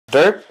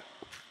Derp?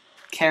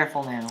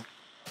 Careful now.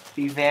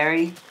 Be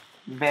very,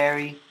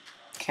 very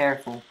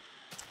careful.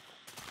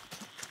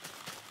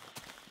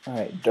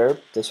 Alright,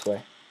 derp, this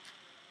way.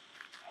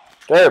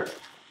 Derp!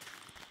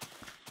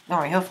 Don't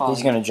worry, he'll follow.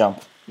 He's gonna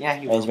jump. Yeah,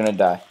 he And will. he's gonna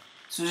die.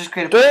 So just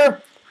create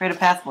Derp! a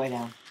pathway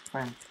down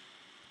for him.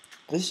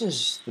 This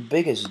is the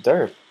biggest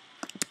derp.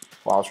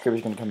 Wow, this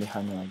creeper's gonna come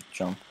behind me and like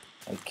jump.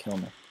 Like kill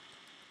me.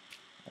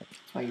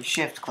 That's why you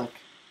shift click.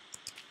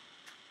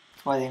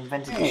 That's why they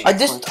invented the shift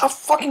click. I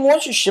fucking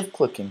want you shift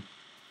clicking.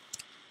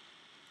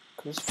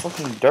 Cause this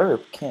fucking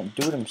derp can't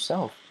do it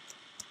himself.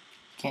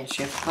 Can't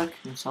shift click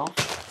himself?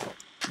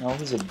 No,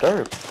 he's a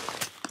derp.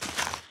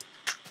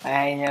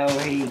 I know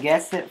where he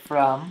gets it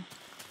from.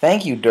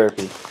 Thank you,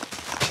 Derpy.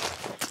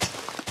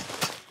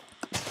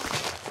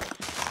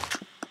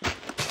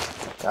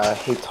 God, I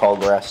hate tall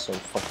grass so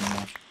fucking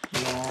much.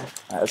 Yeah.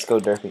 Alright, let's go,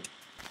 Derpy.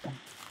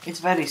 It's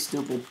very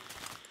stupid.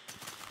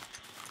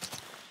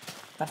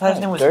 I thought his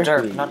name was Derpy.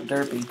 Derp, not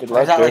Derpy. Good Or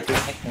luck, is that like Derpy.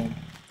 his nickname?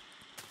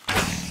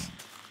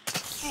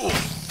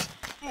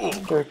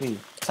 Derpy.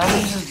 Someone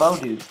uses bow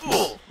dude.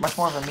 Much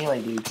more of a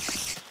melee dude.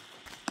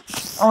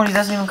 Oh, and he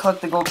doesn't even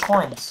collect the gold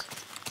coins.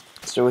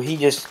 So he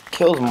just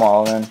kills them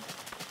all, and then...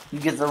 You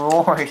get the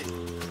reward.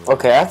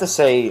 Okay, I have to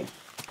say,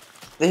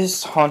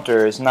 this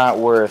hunter is not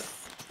worth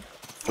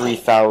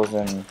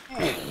 3,000.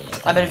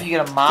 I bet if you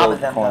get a mob Gold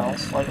of them,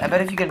 coins. though. Like, I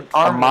bet if you get an A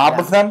army mob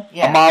of them?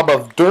 Yeah. A mob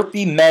of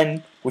derpy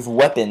men with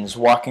weapons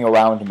walking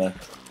around me.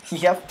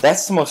 Yep.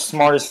 That's the most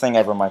smartest thing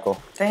ever, Michael.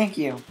 Thank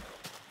you.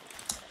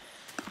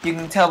 You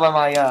can tell by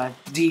my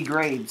D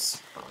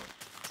grades.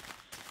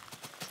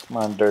 Come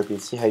on, Derpy,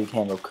 see how you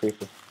handle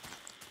creeper.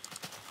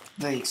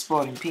 The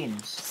exploding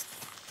penis.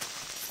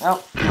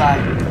 Oh,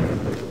 lied.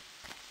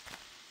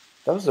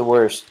 That was the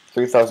worst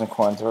 3,000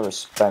 coins I've ever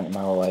spent in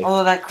my whole life.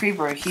 Although that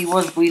creeper, he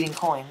was bleeding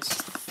coins,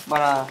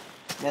 but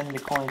then the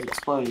coins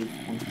exploded.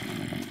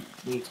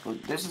 He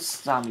exploded. There's a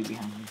zombie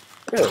behind me.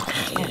 Really?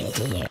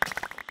 Yeah.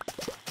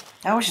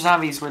 I wish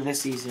zombies were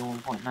this easy in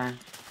 1.9.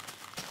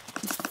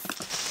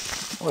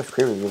 I wish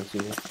creepers were this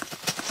easy.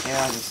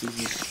 Yeah, this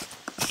easy.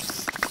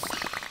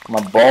 I'm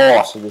a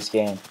boss of this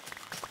game.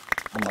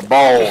 I'm a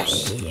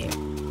boss.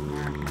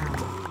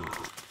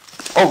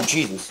 Oh,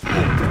 Jesus.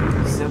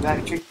 Still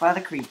got tricked by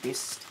the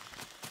creepiest.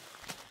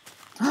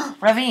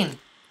 Ravine!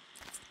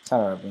 It's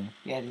not a ravine.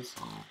 Yeah, it is. It's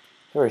a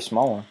very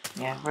small one.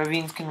 Yeah,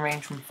 ravines can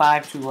range from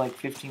 5 to like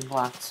 15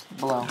 blocks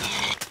below.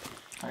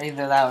 Or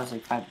either that was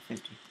like 5 to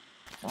 50.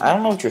 So, I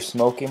don't know what you're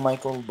smoking,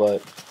 Michael,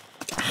 but...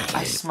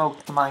 I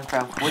smoked the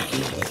Minecraft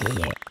wiki.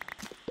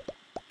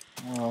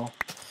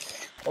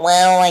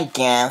 Well, I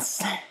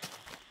guess.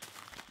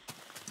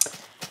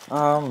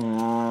 Yeah,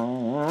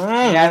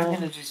 I'm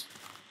gonna just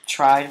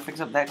try to fix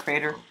up that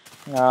crater.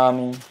 I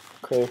mean,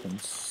 crater can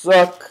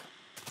suck.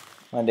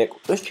 My dick.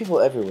 There's people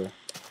everywhere.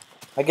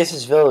 I guess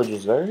this village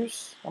is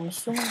theirs, I'm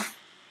assuming.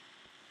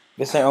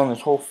 Guess they own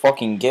this whole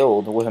fucking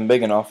guild. It wasn't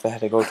big enough. They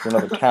had to go to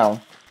another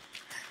town.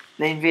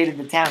 They invaded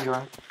the town,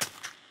 Jordon.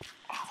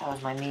 Oh, that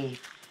was my knee.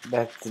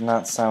 That did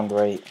not sound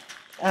right.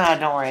 Ah,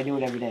 don't worry, I do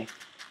it every day.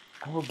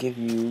 I will give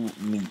you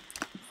meat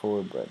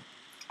for bread.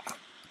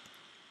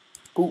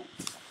 Boop.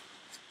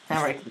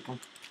 Now right click him.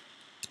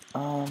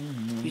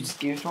 You just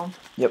give it to him?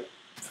 Yep,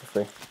 for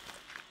free.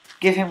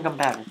 Give him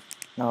gunpowder.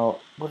 No,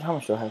 how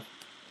much do I have?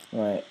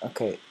 Right,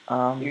 okay,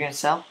 You're gonna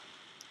sell?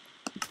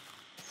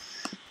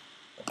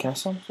 Can I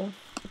sell some stuff?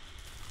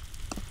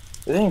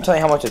 It didn't even tell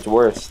you how much it's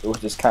worth. It was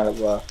just kind of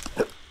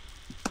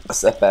a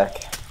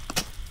setback.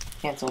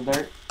 Can't sell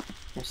dirt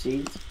or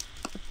seeds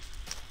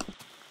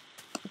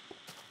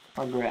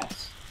or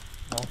grass.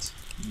 That's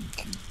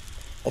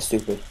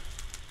stupid.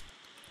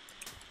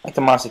 Like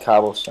the mossy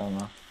cobblestone,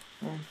 though.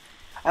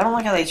 I don't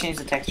like how they changed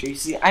the texture. You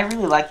see, I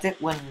really liked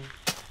it when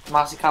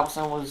mossy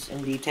cobblestone was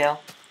in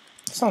detail.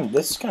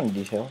 This is kind of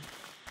detailed.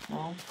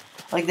 No?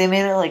 Like they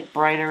made it like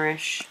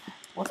brighterish.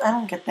 What? I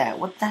don't get that.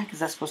 What the heck is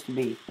that supposed to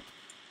be?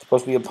 It's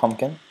supposed to be a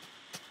pumpkin.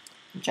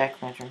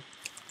 Jack-o'-lantern.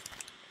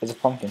 It's a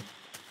pumpkin.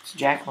 It's a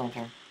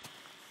jack-o'-lantern.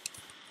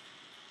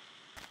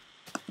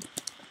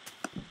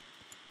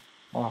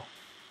 Oh.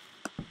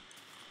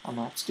 I'm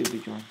not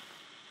stupid, Jordan.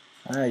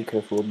 Ah, you could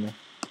have fooled me.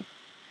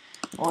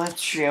 Well,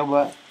 that's true,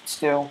 but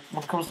still,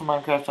 when it comes to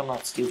Minecraft, I'm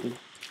not stupid.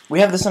 We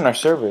have this in our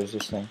servers,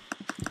 this thing.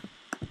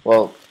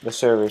 Well, the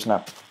server is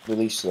not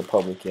released to the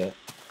public yet.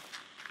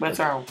 But it's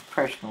our own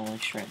personal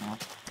list right now.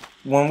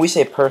 When we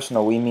say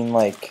personal, we mean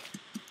like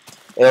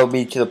it'll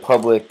be to the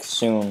public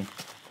soon.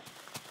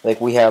 Like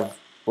we're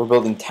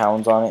building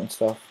towns on it and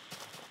stuff.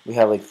 We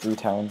have like 3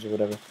 towns or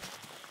whatever.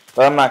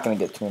 But I'm not gonna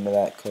get too into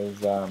that because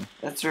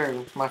That's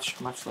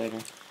much later.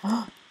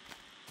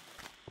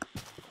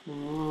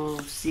 Ooh,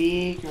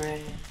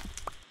 secret.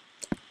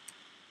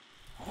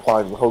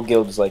 wow, the whole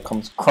guild is like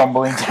comes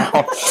crumbling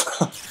down.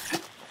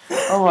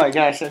 Oh my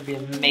gosh, that'd be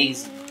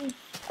amazing.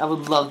 I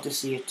would love to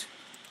see it.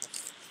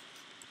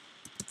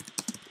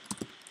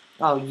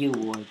 Oh, you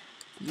would.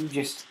 You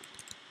just...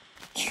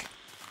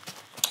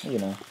 You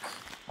know,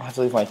 I have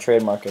to leave my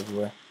trademark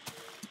everywhere.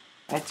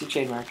 That's your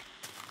trademark.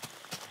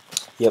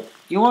 Yep.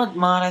 You want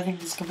mod? I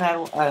think is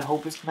compatible. I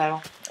hope it's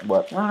compatible.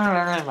 What? No,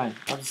 never mind.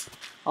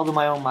 I'll do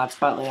my own mod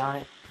spotlight on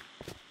it.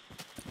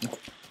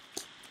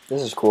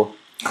 This is cool.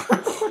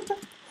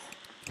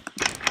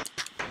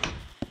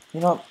 You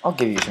know, I'll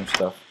give you some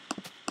stuff.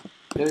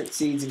 Dirt,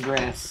 seeds, and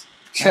grass.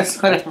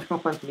 Just what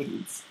everyone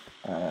needs.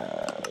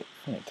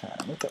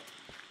 Nighttime. Wake up.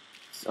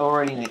 It's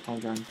already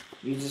nighttime, Jordan.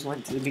 You just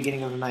went to the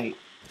beginning of the night.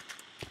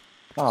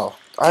 Oh,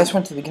 I just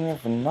went to the beginning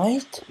of the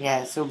night?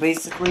 Yeah, so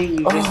basically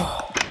you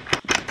just...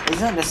 Is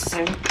that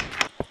necessary?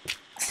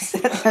 Is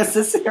that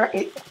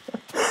necessary?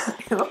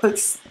 It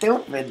looks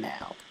stupid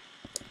now.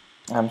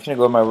 I'm just gonna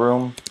go to my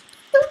room.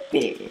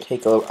 Stupid.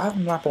 Take a look. I've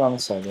not been on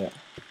this side yet.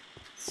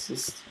 It's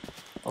just...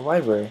 A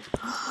library.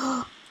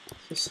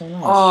 It's just so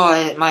nice.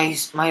 Oh,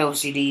 my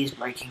OCD is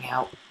breaking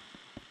out.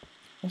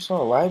 I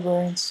saw a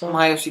library and stuff.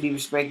 My OCD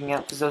was breaking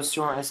out because those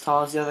two aren't as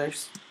tall as the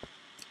others.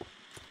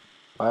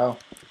 Wow.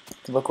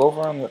 To look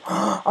over on the...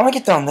 I want to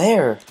get down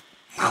there.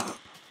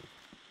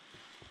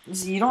 You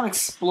see, you don't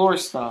explore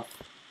stuff.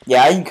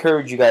 Yeah, I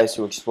encourage you guys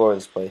to explore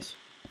this place.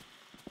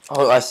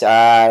 Oh, I see.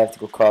 I have to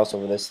go cross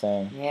over this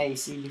thing. Yeah, you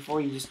see,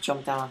 before you just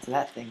jump down onto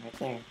that thing right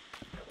there.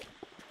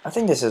 I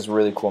think this is a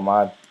really cool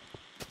mod.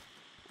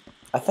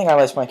 I think I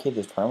let my kid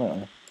this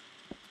permanently.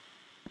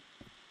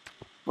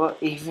 But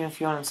even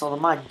if you uninstall the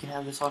mod, you can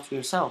have this all for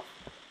yourself.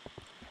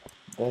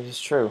 That is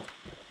true.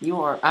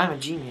 I'm a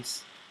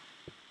genius.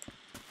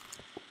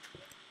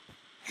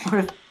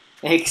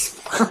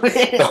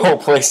 Exploded. The whole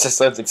place just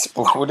starts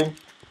exploding.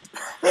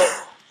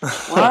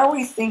 Why are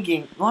we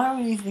thinking? Why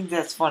do you think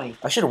that's funny?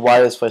 I should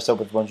wire this place up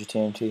with a bunch of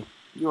TNT.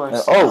 You are.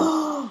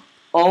 Oh!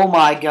 Oh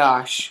my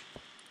gosh!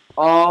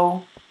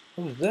 Oh.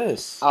 Who's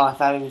this? Oh, I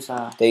thought it was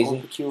Daisy?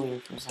 Peculiar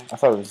for a second. I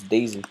thought it was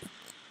Daisy.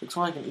 Looks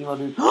more like an emo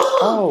dude.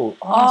 Oh,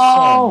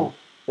 awesome. Oh!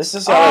 This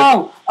is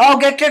how Oh!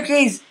 Get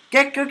cookies!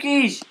 Get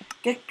cookies!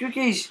 Get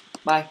cookies!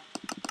 Bye.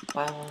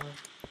 Bye.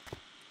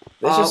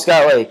 this just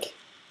got like...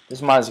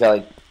 This mod's got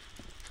like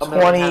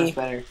 20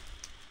 better.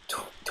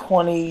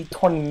 20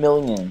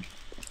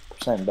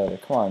 million% better.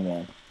 Come on,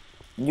 man.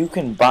 You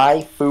can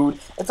buy food.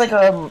 It's like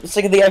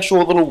the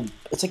actual little...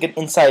 It's like an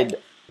inside...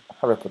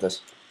 How do I put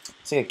this?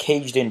 It's like a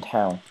caged-in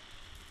town.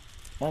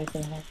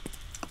 Anything here?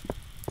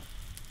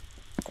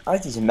 I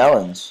like these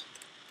melons.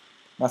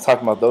 I'm not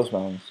talking about those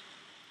melons.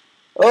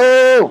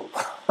 Oh!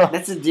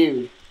 That's a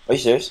dude. Are you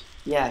serious?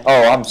 Yeah.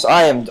 Oh,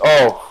 I am...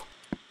 Oh,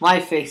 My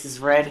face is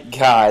red.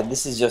 God,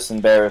 this is just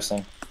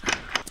embarrassing.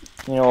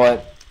 You know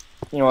what?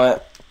 You know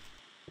what?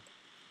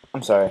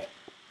 I'm sorry.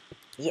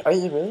 Are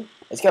you really?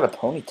 It's got a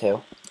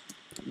ponytail.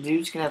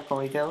 Dudes can have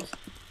ponytails.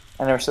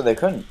 I never said they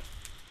couldn't.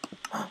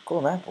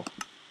 Golden apple.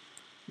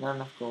 Not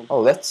enough gold.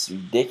 Oh, that's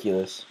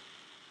ridiculous.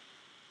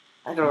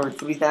 I got over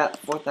 3,000,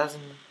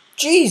 4,000.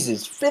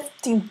 Jesus,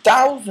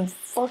 15,000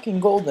 fucking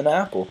golden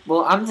apple.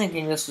 Well, I'm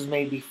thinking this was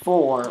made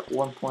before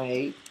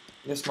 1.8.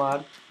 This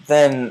mod.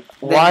 Then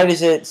why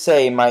does it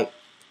say my...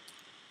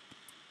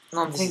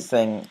 No, I'm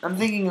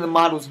thinking the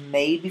mod was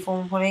made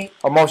before 1.8.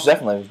 Oh, most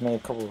definitely. It was made a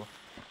couple of...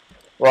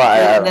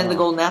 Well, and then the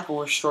golden apple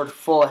was restored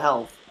full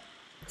health.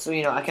 So,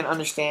 you know, I can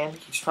understand.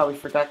 He just probably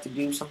forgot to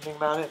do something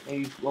about it.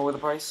 Maybe lower the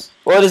price.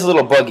 Well, it is a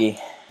little buggy,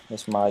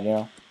 this mod, you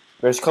know.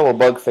 There's a couple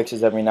bug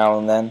fixes every now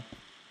and then.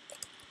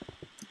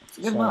 It's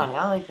a good mod.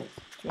 I like it.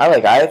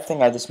 I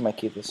think I just might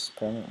keep this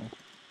permanently.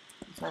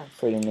 It's nice.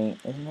 Pretty neat,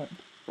 isn't it?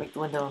 Break the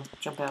window and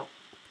jump out.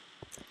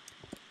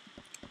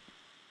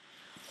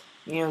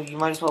 You know, you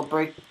might as well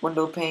break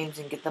window panes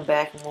and get them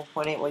back in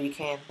 1.8 while you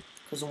can.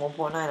 Because in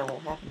 1.9 it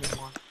won't happen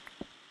anymore.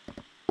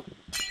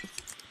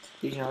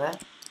 Did you know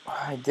that?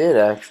 I did,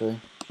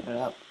 actually. Shut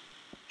up.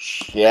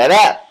 Shut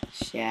up!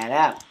 Shut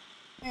up.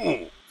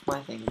 It's my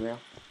thing, bro.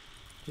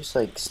 Just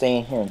like stay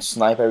in here and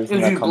snipe everything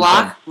If that you comes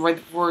block right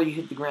before you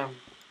hit the ground,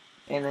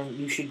 and then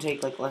you should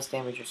take like less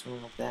damage or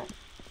something like that.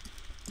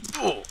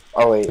 in.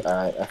 Oh wait,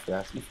 alright, I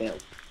forgot. You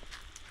failed.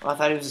 Oh, I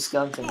thought he was a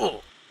skeleton.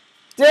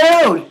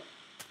 Dude!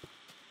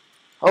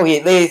 Oh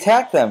yeah, they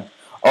attack them.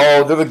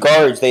 Oh, they're the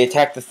guards. They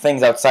attack the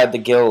things outside the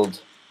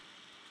guild.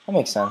 That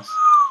makes sense.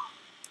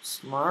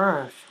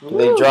 Smart. Do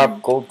they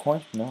drop gold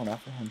coins? No,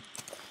 not for him.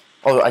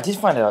 Oh, I did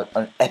find out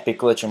an epic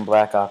glitch in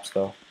Black Ops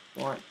though.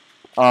 What?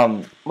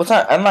 What's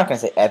not? I'm not gonna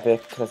say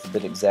epic because that's a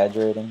bit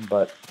exaggerating,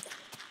 but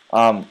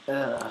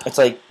it's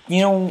like,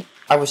 you know,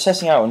 I was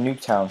testing out in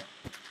Nuketown,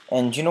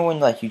 and you know when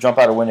like you jump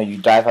out a window, you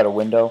dive out a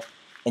window,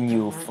 and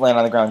you land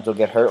on the ground, you'll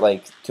get hurt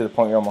like to the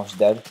point you're almost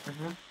dead.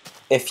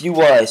 If you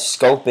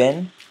scope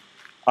in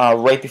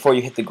right before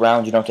you hit the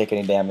ground, you don't take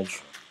any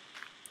damage.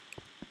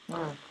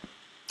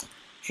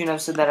 Shouldn't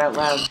have said that out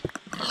loud.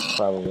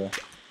 Probably.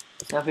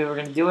 Now people are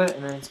gonna do it,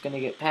 and then it's gonna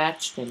get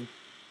patched, and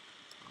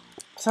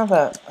It's not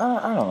that.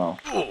 I don't know.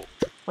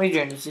 what are you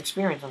doing? It's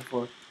experience on the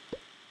floor.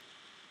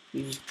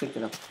 You just picked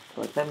it up,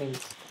 but that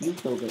means you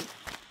killed it.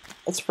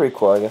 It's pretty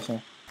cool, I guess.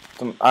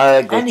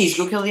 I glitch. Endies,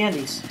 go kill the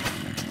Endies.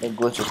 The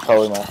glitch is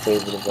probably my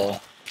favorite of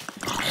all.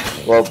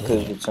 Well,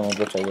 because it's the only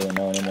glitch I really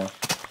know anymore.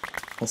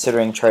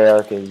 Considering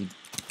Treyarch is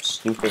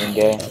stupid and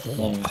gay,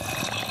 and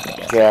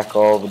jack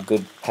all the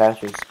good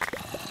patches,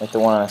 like the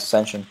one on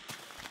Ascension.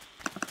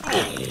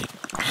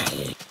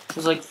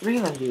 There's like 3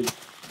 of them, dude.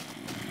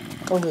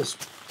 Oh, this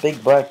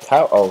big black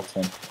cow. Oh, it's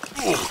him.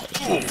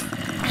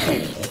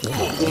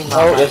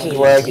 Oh, this is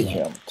where I get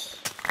jumped.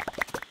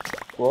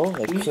 Well,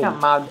 they You just could. got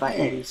mobbed by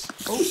enemies.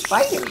 Oh,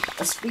 spider!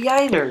 A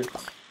spider!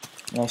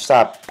 When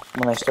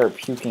I start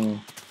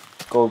puking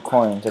gold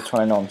coins, that's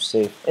when I know I'm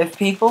safe. If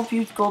people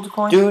puke gold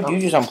coins... Dude, you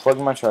just unplugged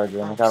my charger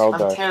and it got all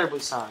dark. I'm terribly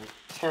sorry.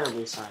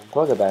 Terribly sorry.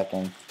 Plug it back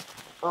in.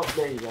 Oh,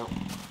 there you go.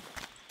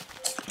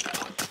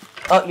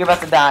 Oh, you're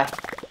about to die.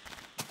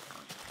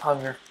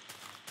 Hunger.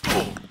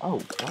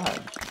 Oh,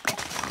 God.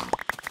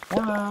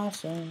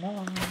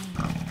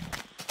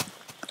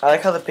 I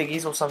like how the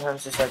piggies will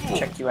sometimes just like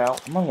check you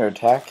out. I'm under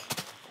attack.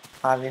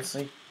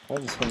 Obviously. Why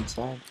just get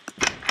inside?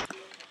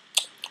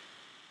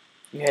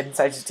 You head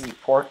inside just to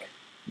eat pork?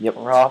 Yep.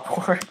 Raw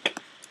pork.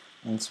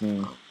 And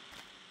some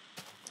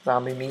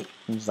Zombie meat.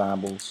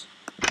 zombies.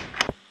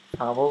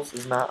 Hobbles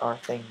is not our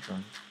thing,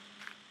 Jordan.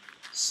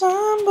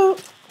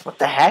 Zombie. What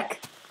the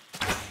heck?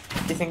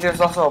 Do you think there's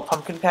also a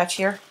pumpkin patch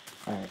here?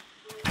 Alright.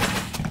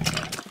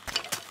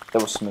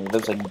 That was smooth.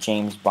 That was like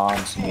James Bond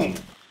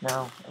smooth.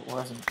 No, it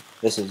wasn't.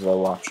 This is a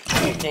watch.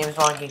 James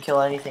Bond can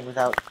kill anything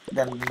without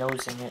them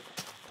noticing it.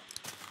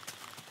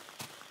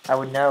 I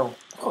would know.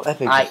 Oh,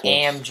 epic I this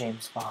am was.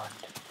 James Bond.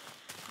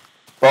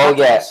 Oh,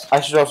 yes. I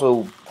should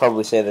also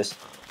probably say this.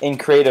 In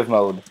creative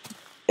mode,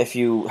 if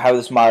you have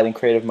this mod in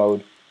creative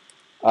mode,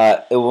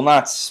 it will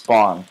not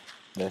spawn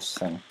this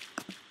thing.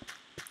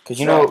 Because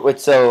you know,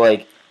 it's so,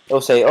 like,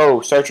 it'll say,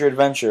 oh, start your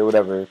adventure,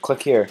 whatever,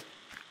 click here.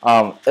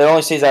 It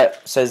only says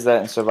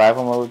that in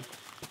survival mode,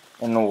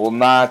 and it will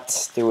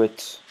not do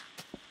it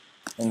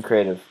in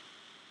creative.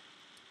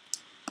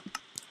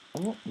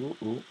 Ooh, ooh,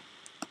 ooh.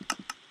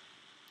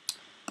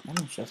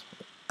 I'm just...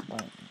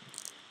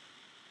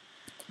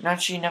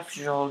 Not enough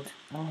gold.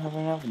 I don't have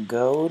enough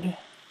gold.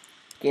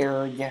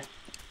 Gold.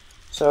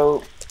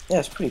 So, yeah,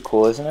 it's pretty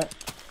cool, isn't it?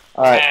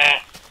 Alright.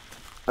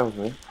 That was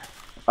weird.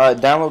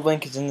 Download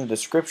link is in the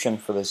description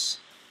for this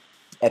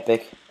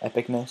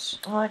epicness.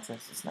 I like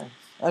this. It's nice.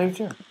 I do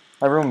too.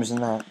 My room is in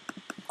that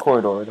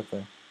corridor right up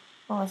there.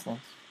 Oh, that's nice.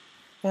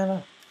 Yeah, I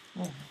know.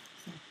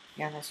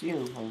 Yeah, that's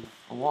you.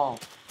 A wall.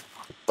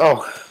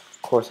 Oh, of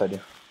course I do.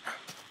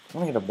 I'm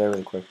gonna get up there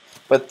really quick.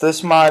 But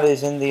this mod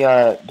is in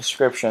the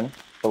description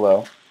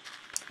below.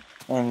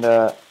 And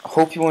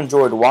hope you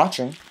enjoyed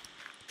watching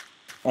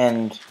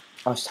and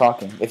us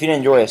talking. If you didn't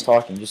enjoy us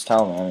talking, just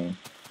tell me.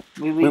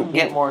 I mean, we can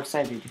get more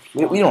excited if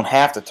you we don't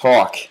have to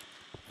talk.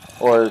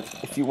 Or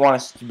if you want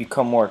us to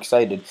become more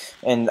excited.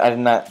 And I did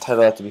not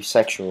title that to be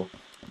sexual.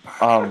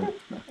 Oh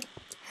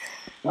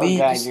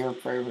God, you're a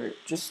pervert.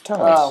 Just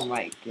tell us. Oh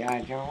my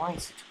God, you're why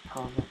such a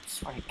pervert? I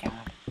swear to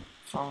God.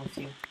 What's wrong with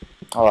you?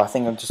 Oh, I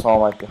think I'm just all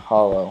might be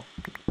hollow.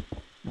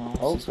 No,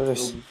 Oh,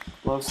 there's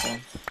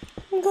glowstone.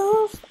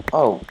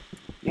 Oh.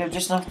 You have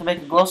just enough to make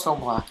a glowstone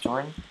block,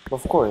 Jordan.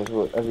 Well, of course, that's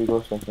what every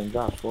glowstone thing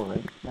drops for,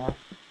 right? No. Are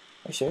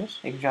you serious?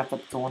 They can drop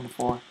up to 1 to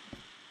 4.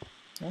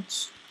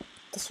 That's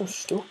so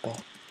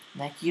stupid.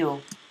 Like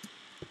you.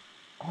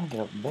 I want to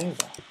get up there,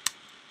 though.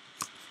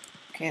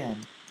 Okay,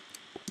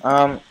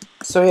 then.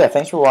 So yeah,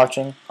 thanks for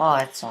watching. Oh,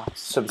 that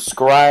sucks.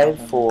 Subscribe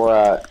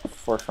for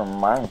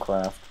some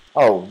Minecraft.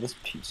 Oh, this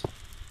piece.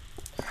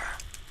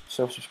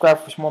 So subscribe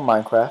for some more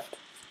Minecraft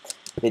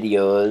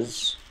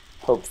videos.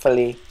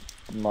 Hopefully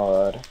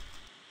more.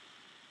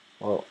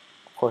 Well,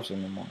 of course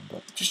there's no more,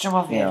 but Just jump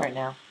off the edge right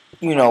now.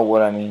 you know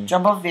what I mean.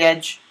 Jump off the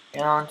edge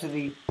and onto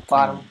the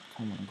bottom.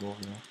 I'm gonna go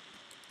over there.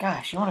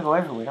 Gosh, you want to go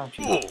everywhere, don't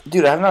you?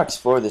 Dude, I have not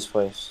explored this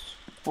place.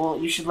 Well,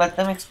 you should let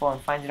them explore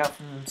and find it out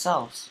for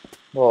themselves.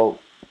 Well,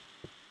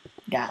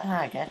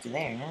 I got you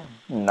there, yeah.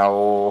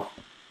 no.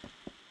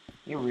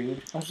 You're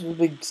rude. There's a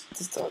big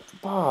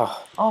bar.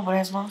 Oh, but it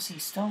has mossy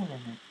stone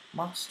in it.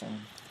 Moss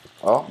stone.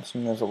 Oh, I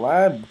mean, there's a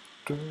lab.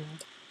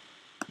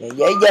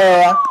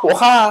 Yeah.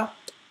 Waha.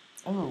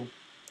 Ooh.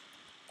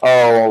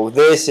 Oh,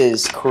 this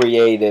is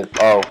creative.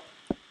 Oh,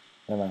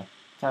 never mind.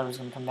 Thought it was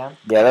gonna come down.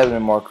 Yeah, that would have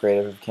been more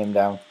creative if it came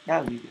down.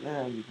 That would be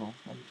cool.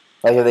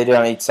 Like if they did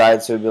on each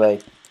side, so it'd be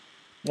like,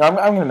 you know, I'm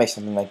gonna make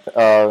something like that.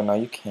 Oh no,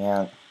 you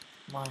can't.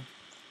 Come on.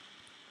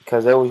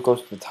 Because it always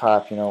goes to the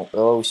top, you know.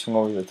 It'll always swing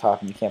over to the top,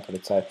 and you can't put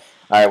it side.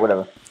 All right,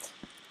 whatever.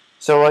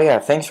 So yeah,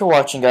 thanks for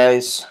watching,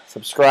 guys.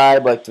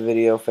 Subscribe, like the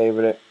video,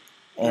 favorite it,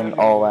 and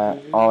all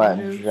that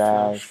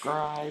jazz.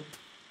 Subscribe.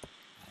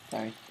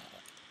 Sorry.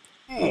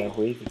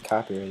 We get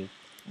copyrighted.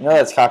 You know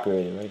that's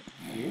copyrighted, right?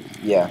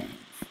 Yeah.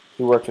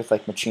 He worked with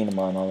like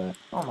Machinima and all that.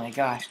 Oh my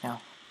gosh!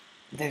 Now,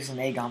 there's an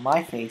egg on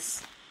my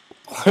face.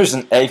 There's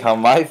an egg on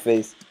my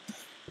face.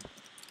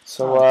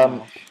 So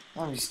gosh.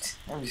 I'm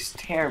just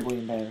terribly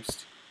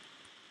embarrassed.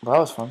 Well, that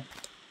was fun.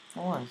 It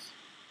was.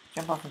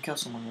 Jump off and kill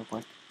someone real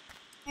quick.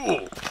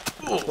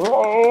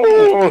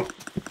 Oh,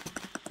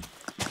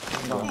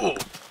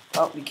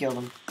 Oh, we killed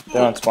him. they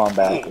don't spawn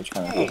back, which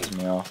kind of pisses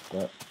me off.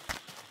 But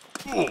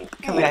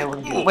Come here, I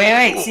wouldn't give.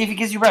 Wait, see if he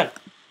gives you bread.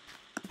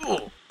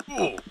 What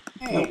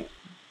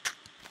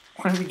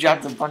if he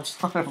dropped a bunch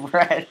of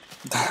bread?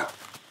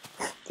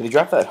 did he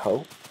drop that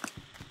hoe?